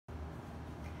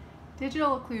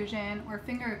Digital occlusion or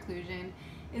finger occlusion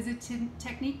is a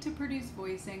technique to produce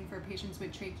voicing for patients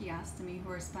with tracheostomy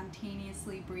who are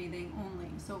spontaneously breathing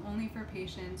only, so only for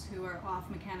patients who are off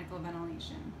mechanical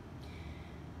ventilation.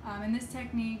 In this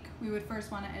technique, we would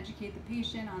first want to educate the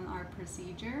patient on our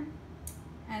procedure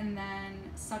and then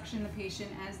suction the patient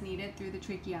as needed through the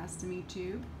tracheostomy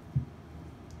tube.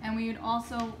 And we would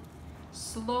also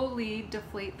slowly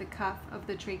deflate the cuff of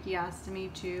the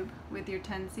tracheostomy tube with your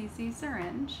 10 cc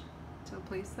syringe. So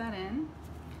place that in.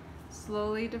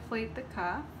 Slowly deflate the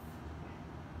cuff.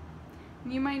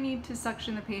 You might need to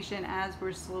suction the patient as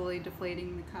we're slowly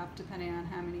deflating the cuff depending on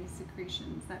how many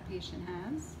secretions that patient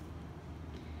has.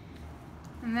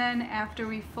 And then after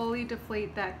we fully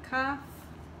deflate that cuff,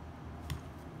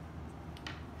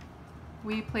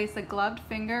 we place a gloved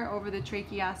finger over the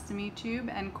tracheostomy tube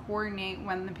and coordinate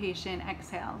when the patient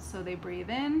exhales. So they breathe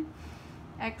in,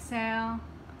 exhale,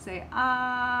 say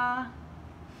ah,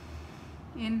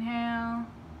 inhale,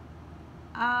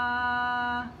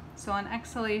 ah. So on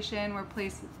exhalation, we're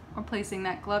placing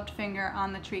that gloved finger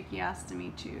on the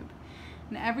tracheostomy tube.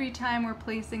 And every time we're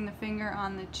placing the finger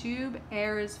on the tube,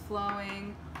 air is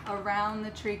flowing around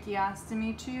the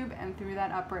tracheostomy tube and through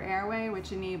that upper airway,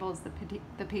 which enables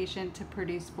the patient to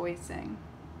produce voicing.